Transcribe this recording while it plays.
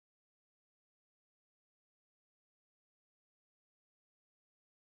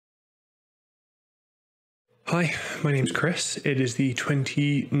Hi, my name's Chris. It is the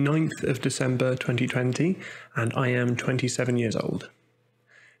 29th of December 2020, and I am 27 years old.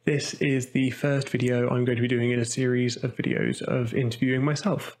 This is the first video I'm going to be doing in a series of videos of interviewing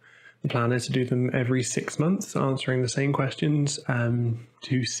myself. The plan is to do them every 6 months, answering the same questions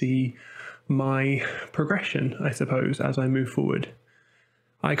to see my progression, I suppose, as I move forward.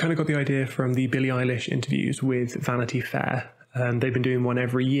 I kind of got the idea from the Billie Eilish interviews with Vanity Fair. They've been doing one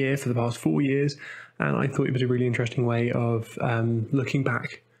every year for the past 4 years, and I thought it was a really interesting way of looking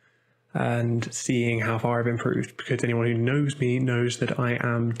back and seeing how far I've improved, because anyone who knows me knows that I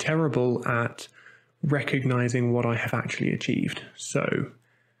am terrible at recognizing what I have actually achieved. So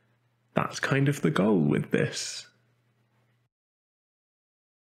that's kind of the goal with this.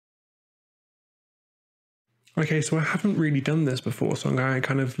 Okay, so I haven't really done this before, so I'm going to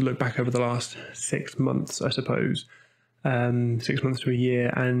kind of look back over the last 6 months, I suppose. 6 months to a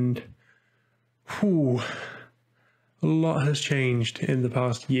year, and a lot has changed in the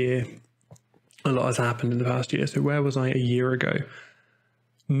past year. A lot has happened in the past year. So where was I a year ago?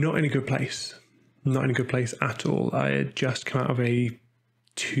 Not in a good place. Not in a good place at all. I had just come out of a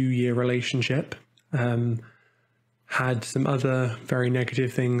 2-year relationship. Had some other very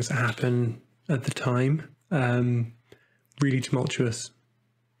negative things happen at the time. Really tumultuous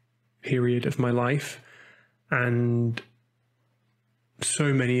period of my life. And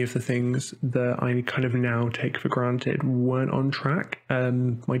so many of the things that I kind of now take for granted weren't on track.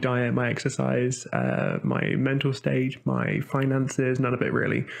 My diet, my exercise, my mental state, my finances, none of it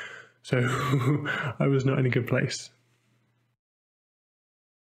really. So I was not in a good place.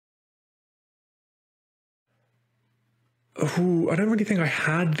 I don't really think I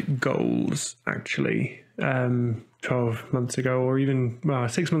had goals, actually. 12 months ago, or even,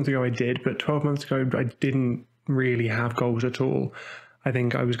 6 months ago I did, but 12 months ago I didn't really have goals at all. I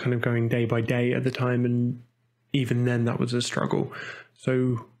think I was kind of going day by day at the time, and even then that was a struggle.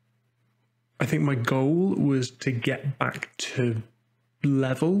 So I think my goal was to get back to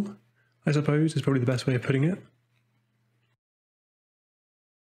level, I suppose, is probably the best way of putting it.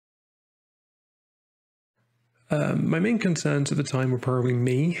 My main concerns at the time were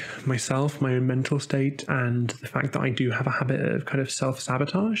probably myself, my own mental state, and the fact that I do have a habit of kind of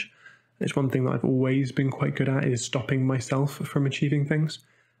self-sabotage. It's one thing that I've always been quite good at, is stopping myself from achieving things.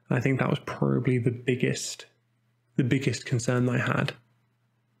 And I think that was probably the biggest concern that I had.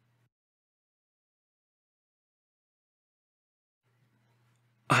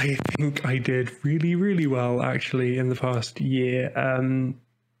 I think I did really, really well, actually, in the past year.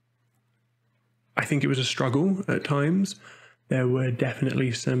 I think it was a struggle at times. There were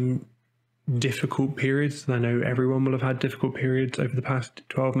definitely some difficult periods. I know everyone will have had difficult periods over the past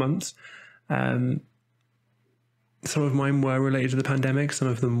 12 months. Some of mine were related to the pandemic, some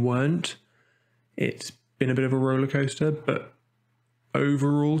of them weren't. It's been a bit of a roller coaster, but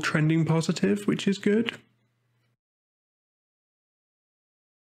overall trending positive, which is good.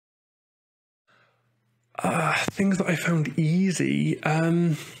 Things that I found easy.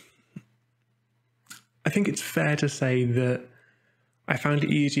 I think it's fair to say that I found it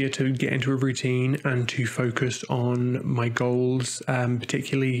easier to get into a routine and to focus on my goals,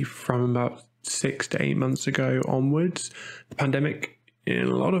 particularly from about 6 to 8 months ago onwards. The pandemic, in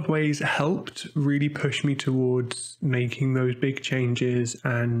a lot of ways, helped really push me towards making those big changes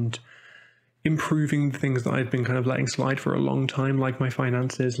and improving the things that I've been kind of letting slide for a long time, like my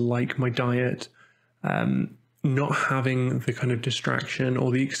finances, like my diet. Not having the kind of distraction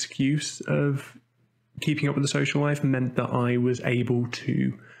or the excuse of keeping up with the social life meant that I was able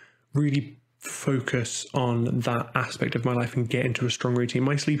to really focus on that aspect of my life and get into a strong routine.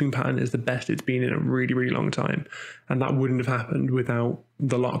 My sleeping pattern is the best it's been in a really, really long time, and that wouldn't have happened without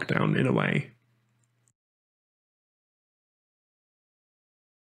the lockdown, in a way.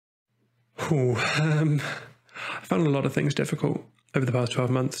 I found a lot of things difficult over the past 12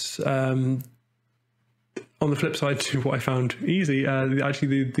 months. On the flip side to what I found easy,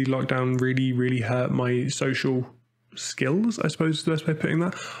 actually the lockdown really, really hurt my social skills, I suppose is the best way of putting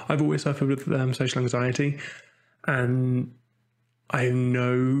that. I've always suffered with social anxiety, and I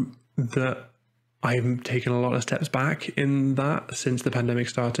know that I've taken a lot of steps back in that since the pandemic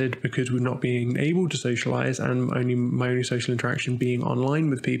started, because we're not being able to socialize and my only social interaction being online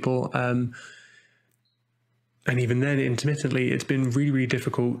with people. And even then, intermittently, it's been really, really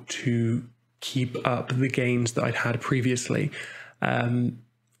difficult to keep up the gains that I'd had previously.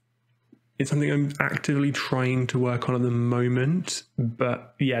 It's something I'm actively trying to work on at the moment,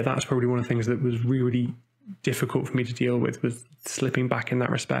 but yeah, that's probably one of the things that was really, really difficult for me to deal with, was slipping back in that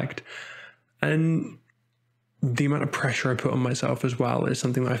respect. And the amount of pressure I put on myself as well is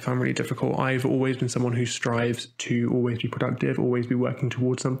something that I found really difficult. I've always been someone who strives to always be productive, always be working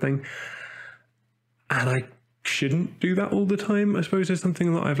towards something. And I shouldn't do that all the time, I suppose, is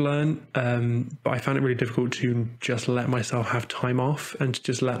something that I've learned. But I found it really difficult to just let myself have time off and to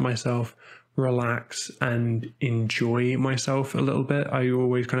just let myself relax and enjoy myself a little bit. I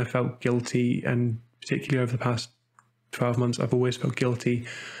always kind of felt guilty, and particularly over the past 12 months, I've always felt guilty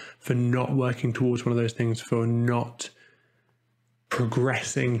for not working towards one of those things, for not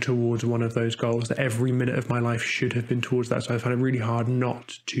progressing towards one of those goals, that every minute of my life should have been towards that. So I found it really hard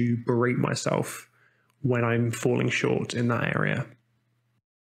not to berate myself when I'm falling short in that area.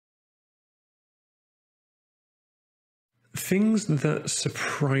 Things that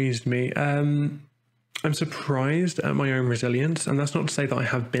surprised me. I'm surprised at my own resilience, and that's not to say that I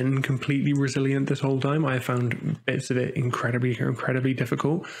have been completely resilient this whole time. I have found bits of it incredibly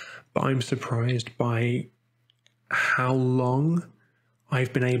difficult, but I'm surprised by how long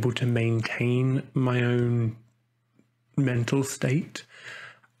I've been able to maintain my own mental state.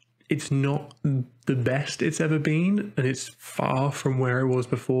 It's not the best it's ever been, and it's far from where it was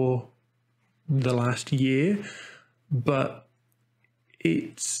before the last year, but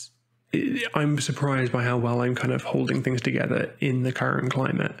I'm surprised by how well I'm kind of holding things together in the current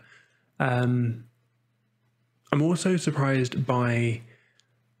climate. I'm also surprised by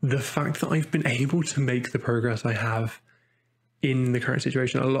the fact that I've been able to make the progress I have in the current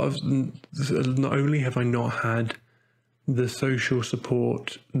situation. Not only have I not had the social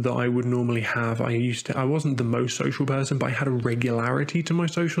support that I would normally have. I wasn't the most social person, but I had a regularity to my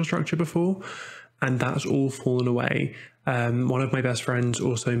social structure before, and that's all fallen away. One of my best friends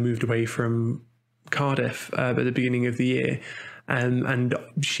also moved away from Cardiff at the beginning of the year, and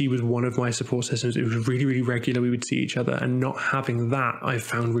she was one of my support systems. It was really regular. We would see each other, and not having that I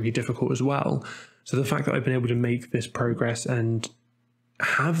found really difficult as well. So the fact that I've been able to make this progress and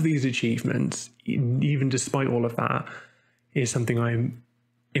have these achievements, even despite all of that, is something I'm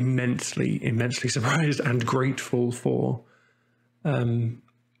immensely surprised and grateful for. So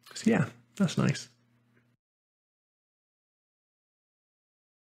yeah, that's nice.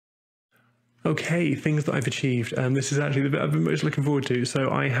 Okay, things that I've achieved. This is actually the bit I've been most looking forward to. So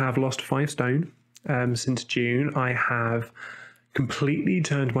I have lost 5 stone since June. I have completely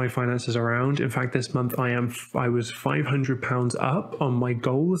turned my finances around. In fact, this month I was £500 up on my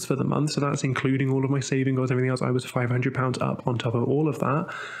goals for the month. So that's including all of my saving goals and everything else. I was £500 up on top of all of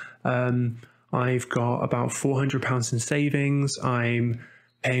that. I've got about £400 in savings. I'm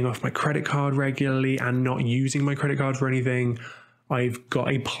paying off my credit card regularly and not using my credit card for anything. I've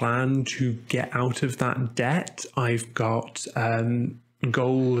got a plan to get out of that debt. I've got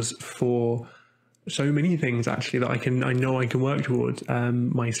goals for so many things actually that I know I can work towards.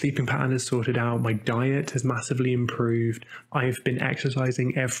 My sleeping pattern is sorted out. My diet has massively improved. I've been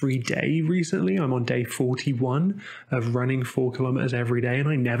exercising every day recently. I'm on day 41 of running 4 kilometers every day, and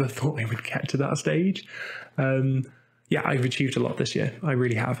I never thought I would get to that stage. Yeah, I've achieved a lot this year. I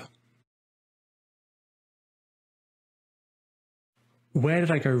really have. Where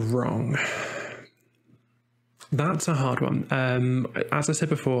did I go wrong? That's a hard one. As I said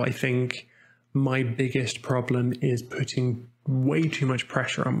before, I think my biggest problem is putting way too much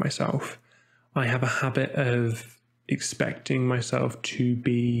pressure on myself. I have a habit of expecting myself to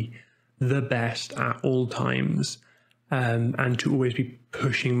be the best at all times, and to always be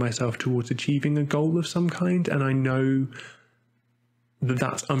pushing myself towards achieving a goal of some kind. And I know that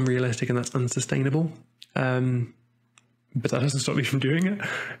that's unrealistic and that's unsustainable. But that doesn't stop me from doing it.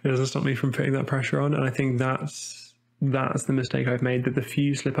 It doesn't stop me from putting that pressure on. And I think that's the mistake I've made, that the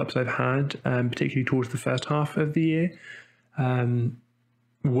few slip-ups I've had, particularly towards the first half of the year,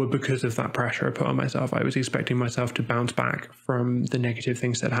 were because of that pressure I put on myself. I was expecting myself to bounce back from the negative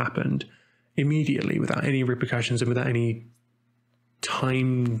things that happened immediately without any repercussions and without any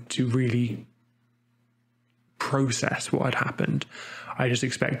time to really process what had happened. I just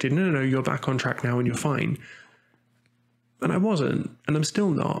expected, no, you're back on track now and you're fine. And I wasn't, and I'm still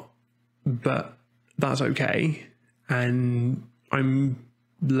not, but that's okay. And I'm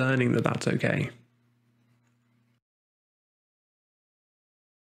learning that that's okay.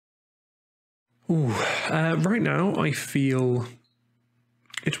 Right now I feel,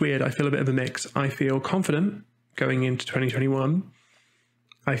 it's weird, I feel a bit of a mix. I feel confident going into 2021.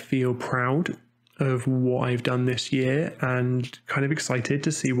 I feel proud of what I've done this year and kind of excited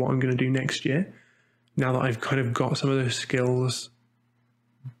to see what I'm going to do next year. Now that I've kind of got some of those skills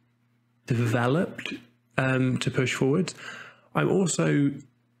developed to push forwards. I'm also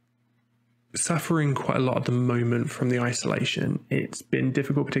suffering quite a lot at the moment from the isolation. It's been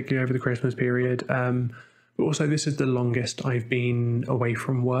difficult, particularly over the Christmas period. But also, this is the longest I've been away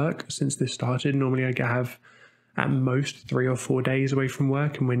from work since this started. Normally I have at most 3 or 4 days away from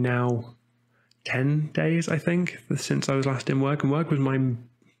work, and we're now 10 days, I think, since I was last in work. And work was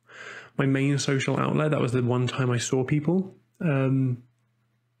my main social outlet. That was the one time I saw people. So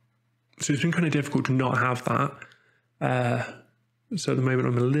it's been kind of difficult to not have that. So at the moment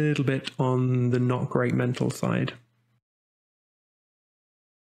I'm a little bit on the not great mental side.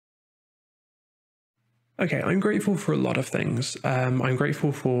 Okay, I'm grateful for a lot of things. I'm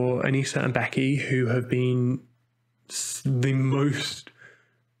grateful for Anissa and Becky, who have been the most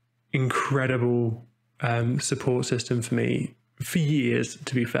incredible support system for me for years,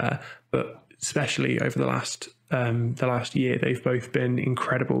 to be fair, but especially over the last year. They've both been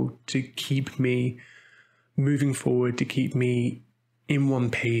incredible to keep me moving forward, to keep me in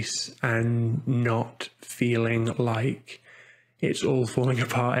one piece and not feeling like it's all falling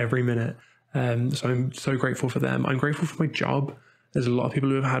apart every minute. So I'm so grateful for them. I'm grateful for my job. There's a lot of people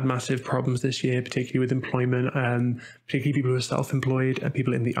who have had massive problems this year, particularly with employment, particularly people who are self-employed and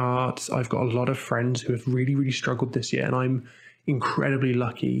people in the arts. I've got a lot of friends who have really, really struggled this year, and I'm incredibly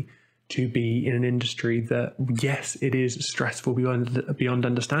lucky to be in an industry that, yes, it is stressful beyond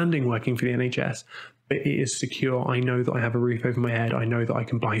understanding working for the NHS, but it is secure. I know that I have a roof over my head. I know that I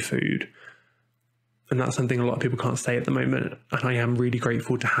can buy food. And that's something a lot of people can't say at the moment. And I am really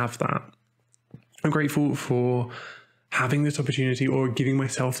grateful to have that. I'm grateful for having this opportunity, or giving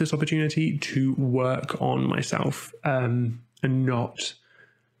myself this opportunity, to work on myself and not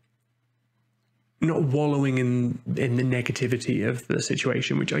wallowing in the negativity of the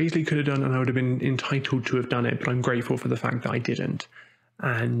situation, which I easily could have done, and I would have been entitled to have done it. But I'm grateful for the fact that I didn't,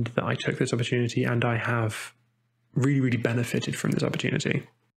 and that I took this opportunity, and I have really, really benefited from this opportunity.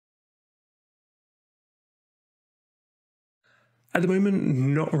 At the moment,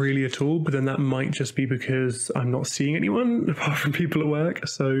 not really at all, but then that might just be because I'm not seeing anyone apart from people at work.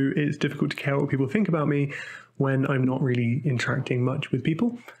 So it's difficult to care what people think about me when I'm not really interacting much with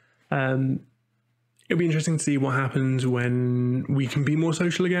people. It'll be interesting to see what happens when we can be more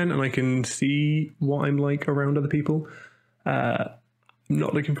social again and I can see what I'm like around other people. I'm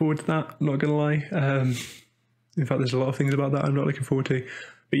not looking forward to that, not gonna lie. In fact, there's a lot of things about that I'm not looking forward to.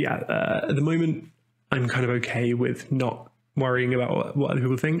 But yeah, at the moment, I'm kind of okay with not worrying about what other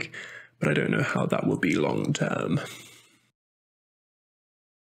people think, but I don't know how that will be long term.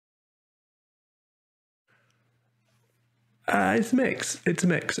 It's a mix. It's a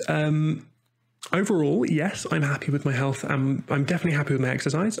mix. Overall, yes, I'm happy with my health. I'm definitely happy with my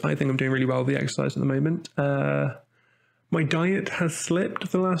exercise. I think I'm doing really well with the exercise at the moment. My diet has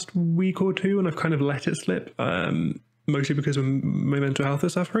slipped the last week or two, and I've kind of let it slip, mostly because of my mental health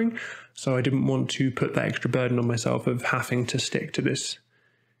is suffering. So I didn't want to put that extra burden on myself of having to stick to this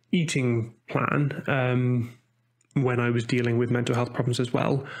eating plan when I was dealing with mental health problems as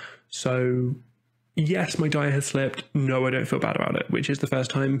well. So yes, my diet has slipped. No, I don't feel bad about it, which is the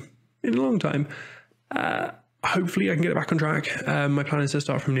first time in a long time. Hopefully I can get it back on track. My plan is to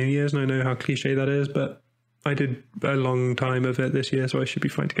start from New Year's, and I know how cliche that is, but I did a long time of it this year, so I should be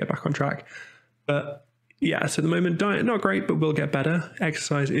fine to get back on track. But yeah, so at the moment, diet not great, but will get better.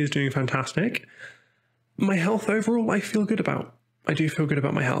 Exercise is doing fantastic. My health overall, I feel good about. I do feel good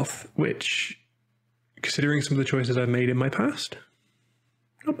about my health, which, considering some of the choices I've made in my past,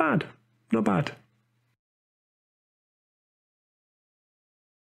 not bad, not bad.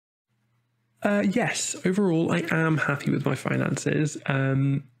 Yes, overall, I am happy with my finances.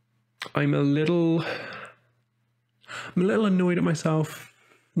 I'm a little annoyed at myself.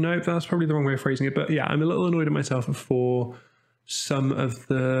 No, that's probably the wrong way of phrasing it. But yeah, I'm a little annoyed at myself for some of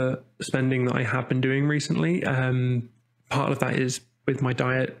the spending that I have been doing recently. Part of that is with my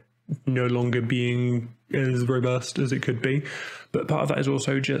diet no longer being as robust as it could be. But part of that is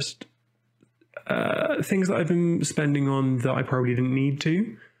also just things that I've been spending on that I probably didn't need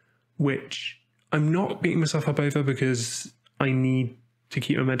to, which I'm not beating myself up over because I need to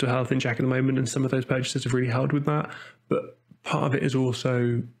keep my mental health in check at the moment. And some of those purchases have really helped with that. But part of it is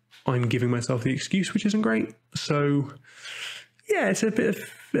also I'm giving myself the excuse, which isn't great. So yeah, it's a bit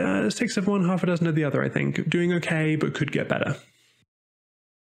of 6 of one, half a dozen of the other, I think. Doing okay, but could get better.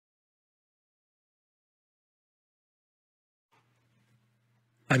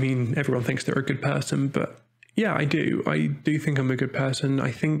 I mean, everyone thinks they're a good person, but yeah, I do. I do think I'm a good person.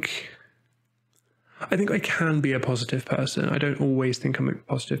 I think I can be a positive person. I don't always think I'm a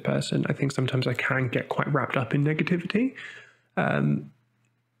positive person. I think sometimes I can get quite wrapped up in negativity. And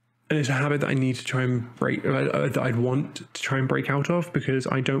it's a habit that I need to try and break, that I'd want to try and break out of, because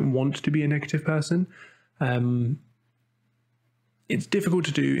I don't want to be a negative person. it's difficult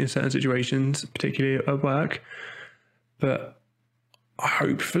to do in certain situations, particularly at work, but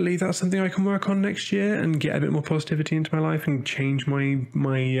hopefully that's something I can work on next year and get a bit more positivity into my life and change my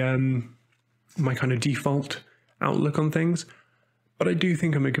kind of default outlook on things. But I do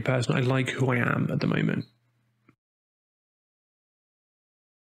think I'm a good person. I like who I am at the moment.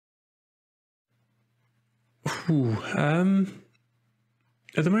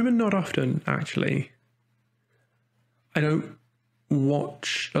 At the moment, not often, actually. I don't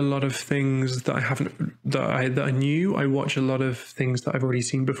watch a lot of things that I knew. I watch a lot of things that I've already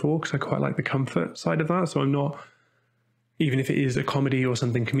seen before because I quite like the comfort side of that. So I'm not, even if it is a comedy or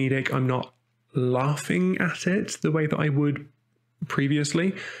something comedic, I'm not laughing at it the way that I would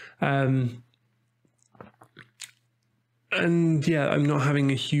previously. And yeah, I'm not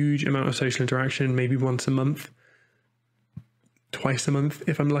having a huge amount of social interaction, maybe once a month, twice a month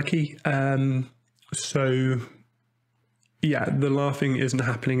if I'm lucky. So yeah, the laughing isn't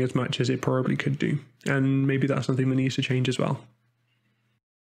happening as much as it probably could do. And maybe that's something that needs to change as well.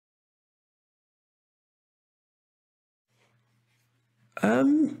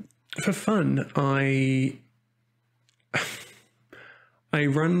 For fun, I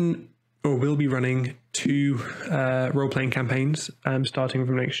run or will be running 2 role-playing campaigns starting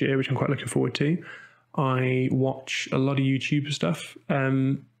from next year, which I'm quite looking forward to. I watch a lot of YouTube stuff, a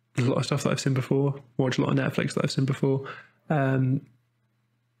lot of stuff that I've seen before, watch a lot of Netflix that I've seen before. And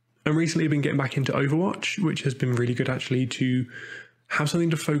recently I've been getting back into Overwatch, which has been really good actually to have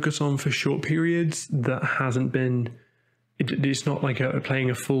something to focus on for short periods that hasn't been, it's not like playing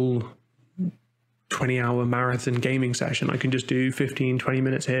a full 20-hour marathon gaming session. I can just do 15, 20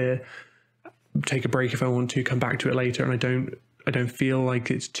 minutes here, take a break if I want to, come back to it later, and I don't feel like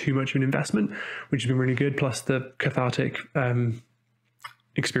it's too much of an investment, which has been really good. Plus the cathartic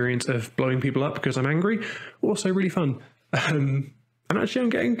experience of blowing people up because I'm angry, also really fun. And actually I'm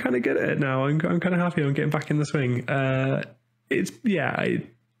getting kind of good at it now. I'm kind of happy I'm getting back in the swing. At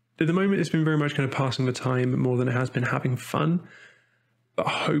the moment it's been very much kind of passing the time more than it has been having fun. But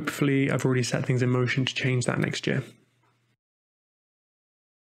hopefully I've already set things in motion to change that next year.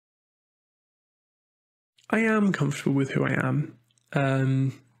 I am comfortable with who I am.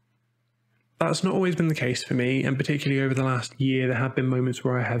 That's not always been the case for me, and particularly over the last year, there have been moments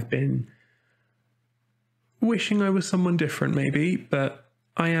where I have been wishing I was someone different maybe, but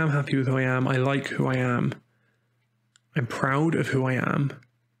I am happy with who I am. I like who I am. I'm proud of who I am,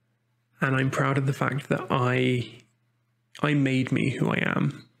 and I'm proud of the fact that I made me who I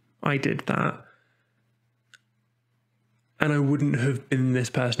am. I did that. And I wouldn't have been this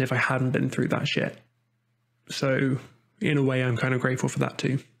person if I hadn't been through that shit. So in a way, I'm kind of grateful for that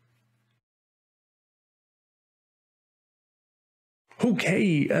too.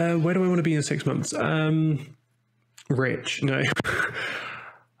 Okay, where do I want to be in 6 months? Rich, no.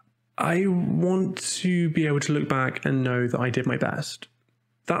 I want to be able to look back and know that I did my best.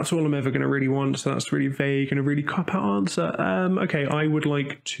 That's all I'm ever going to really want, so that's really vague and a really cop-out answer. Okay, I would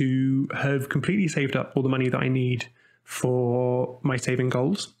like to have completely saved up all the money that I need for my saving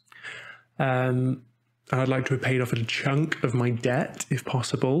goals. I'd like to have paid off a chunk of my debt, if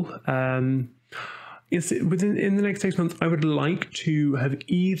possible. In the next 6 months, I would like to have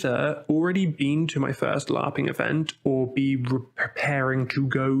either already been to my first LARPing event or be preparing to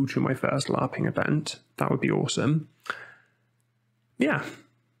go to my first LARPing event. That would be awesome. Yeah,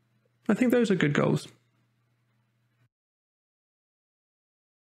 I think those are good goals.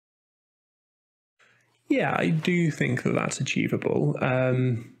 Yeah, I do think that that's achievable.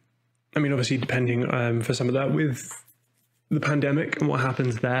 I mean, obviously, depending for some of that with the pandemic and what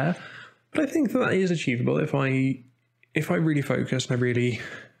happens there. But I think that is achievable if I really focus and I really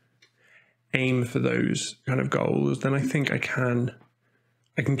aim for those kind of goals, then I think I can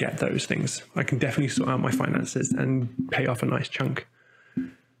get those things. I can definitely sort out my finances and pay off a nice chunk,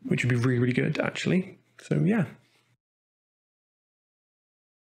 which would be really, really good, actually. So, yeah.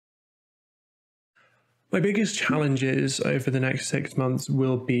 My biggest challenges over the next 6 months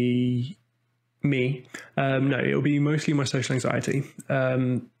will be me. No, it'll be mostly my social anxiety.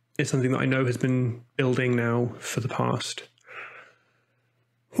 It's something that I know has been building now for the past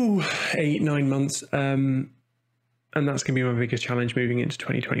 8-9 months. And that's going to be my biggest challenge moving into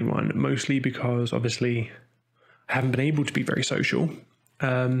 2021, mostly because obviously I haven't been able to be very social.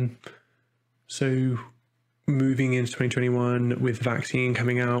 So moving into 2021 with the vaccine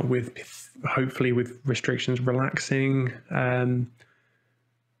coming out, with hopefully with restrictions relaxing, there's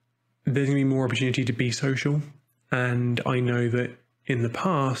going to be more opportunity to be social. And I know that in the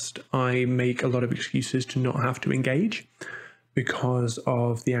past, I make a lot of excuses to not have to engage because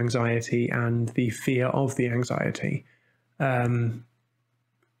of the anxiety and the fear of the anxiety. And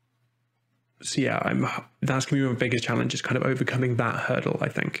So yeah, that's going to be my biggest challenge, is kind of overcoming that hurdle, I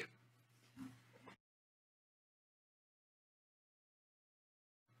think.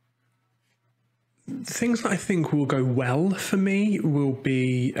 Things that I think will go well for me will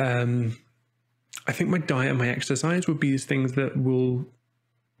be, I think my diet and my exercise will be things that will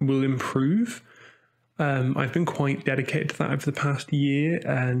improve. I've been quite dedicated to that over the past year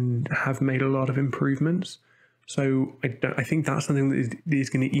and have made a lot of improvements. So I think that's something that is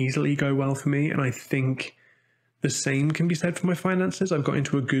going to easily go well for me. And I think the same can be said for my finances. I've got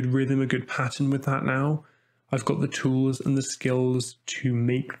into a good rhythm, a good pattern with that now. I've got the tools and the skills to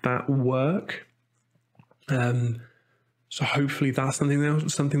make that work. So hopefully that's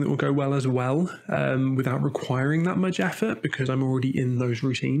something that will go well as well, without requiring that much effort, because I'm already in those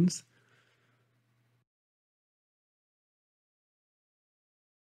routines.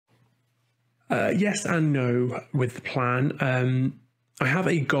 Yes and no with the plan. I have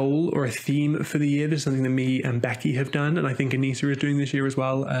a goal or a theme for the year. This is something that me and Becky have done, and I think Anissa is doing this year as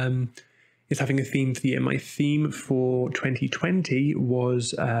well. Is having a theme for the year. My theme for 2020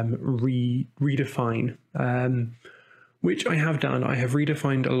 was redefine, which I have done. I have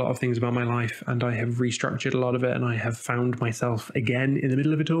redefined a lot of things about my life, and I have restructured a lot of it, and I have found myself again in the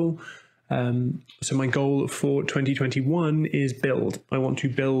middle of it all. So my goal for 2021 is build. I want to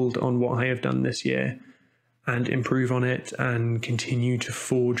build on what I have done this year and improve on it and continue to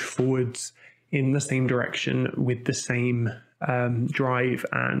forge forwards in the same direction with the same drive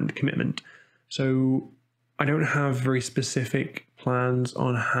and commitment. So I don't have very specific plans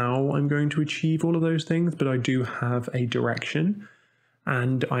on how I'm going to achieve all of those things, but I do have a direction.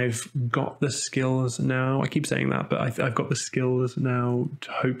 And I've got the skills now. I keep saying that, but I've got the skills now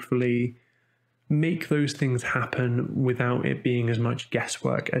to hopefully make those things happen without it being as much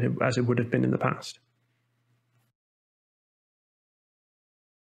guesswork as it would have been in the past.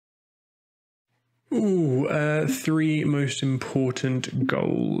 Ooh, 3 most important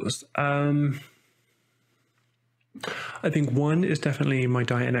goals. I think 1 is definitely my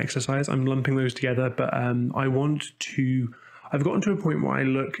diet and exercise. I'm lumping those together, but I've gotten to a point where I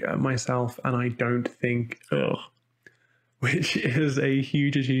look at myself and I don't think, ugh, which is a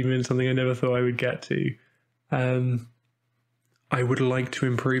huge achievement, something I never thought I would get to. I would like to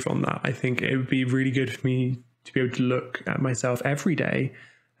improve on that. I think it would be really good for me to be able to look at myself every day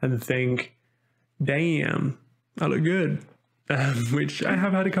and think, damn, I look good. Which I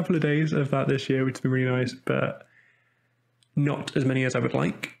have had a couple of days of that this year, which has been really nice, but not as many as I would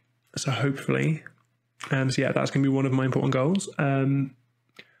like. So hopefully, so yeah, that's going to be one of my important goals.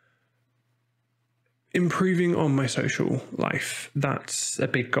 Improving on my social life. That's a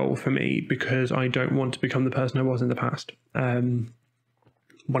big goal for me because I don't want to become the person I was in the past. One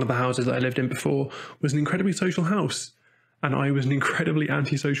of the houses that I lived in before was an incredibly social house, and I was an incredibly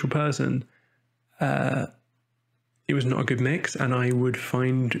antisocial person. It was not a good mix, and I would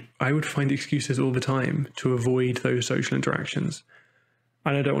find excuses all the time to avoid those social interactions.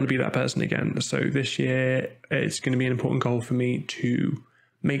 And I don't want to be that person again. So this year, it's going to be an important goal for me to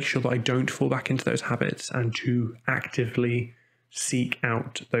make sure that I don't fall back into those habits and to actively seek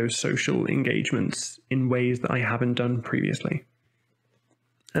out those social engagements in ways that I haven't done previously.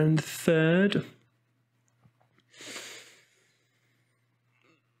 And third,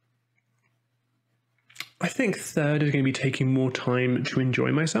 I think third is going to be taking more time to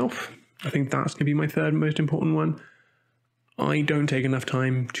enjoy myself. I think that's going to be my third most important one. I don't take enough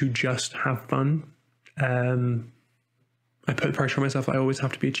time to just have fun. I put pressure on myself. I always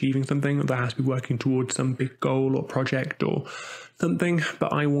have to be achieving something, that has to be working towards some big goal or project or something.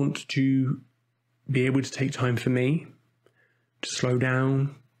 But I want to be able to take time for me, to slow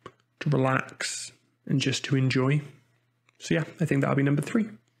down, to relax, and just to enjoy. So yeah, I think that'll be number 3.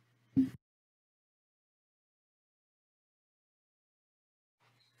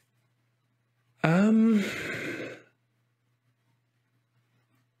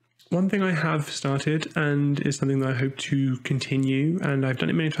 One thing I have started, and is something that I hope to continue, and I've done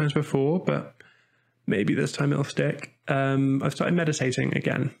it many times before, but maybe this time it'll stick. I've started meditating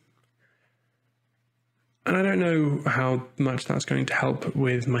again. And I don't know how much that's going to help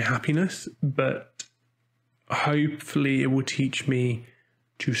with my happiness, but hopefully it will teach me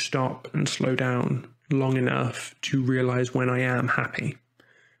to stop and slow down long enough to realize when I am happy.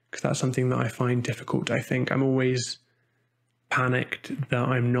 Because that's something that I find difficult. I think I'm always panicked that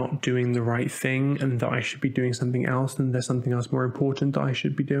I'm not doing the right thing and that I should be doing something else, and there's something else more important that I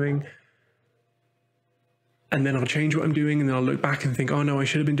should be doing. And then I'll change what I'm doing, and then I'll look back and think, oh no, I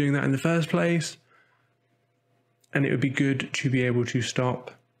should have been doing that in the first place. And it would be good to be able to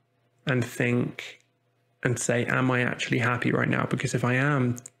stop and think and say, am I actually happy right now? Because if I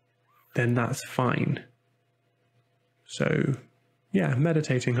am, then that's fine. So yeah,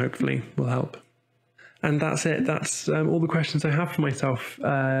 meditating hopefully will help. And that's it. That's all the questions I have for myself.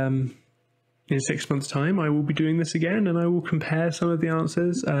 In 6 months' time, I will be doing this again, and I will compare some of the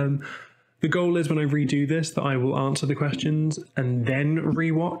answers. The goal is when I redo this that I will answer the questions and then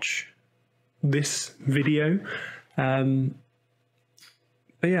rewatch this video. But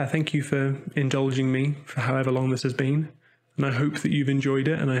yeah, thank you for indulging me for however long this has been. And I hope that you've enjoyed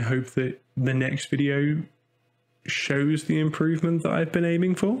it, and I hope that the next video shows the improvement that I've been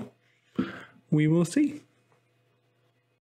aiming for. We will see.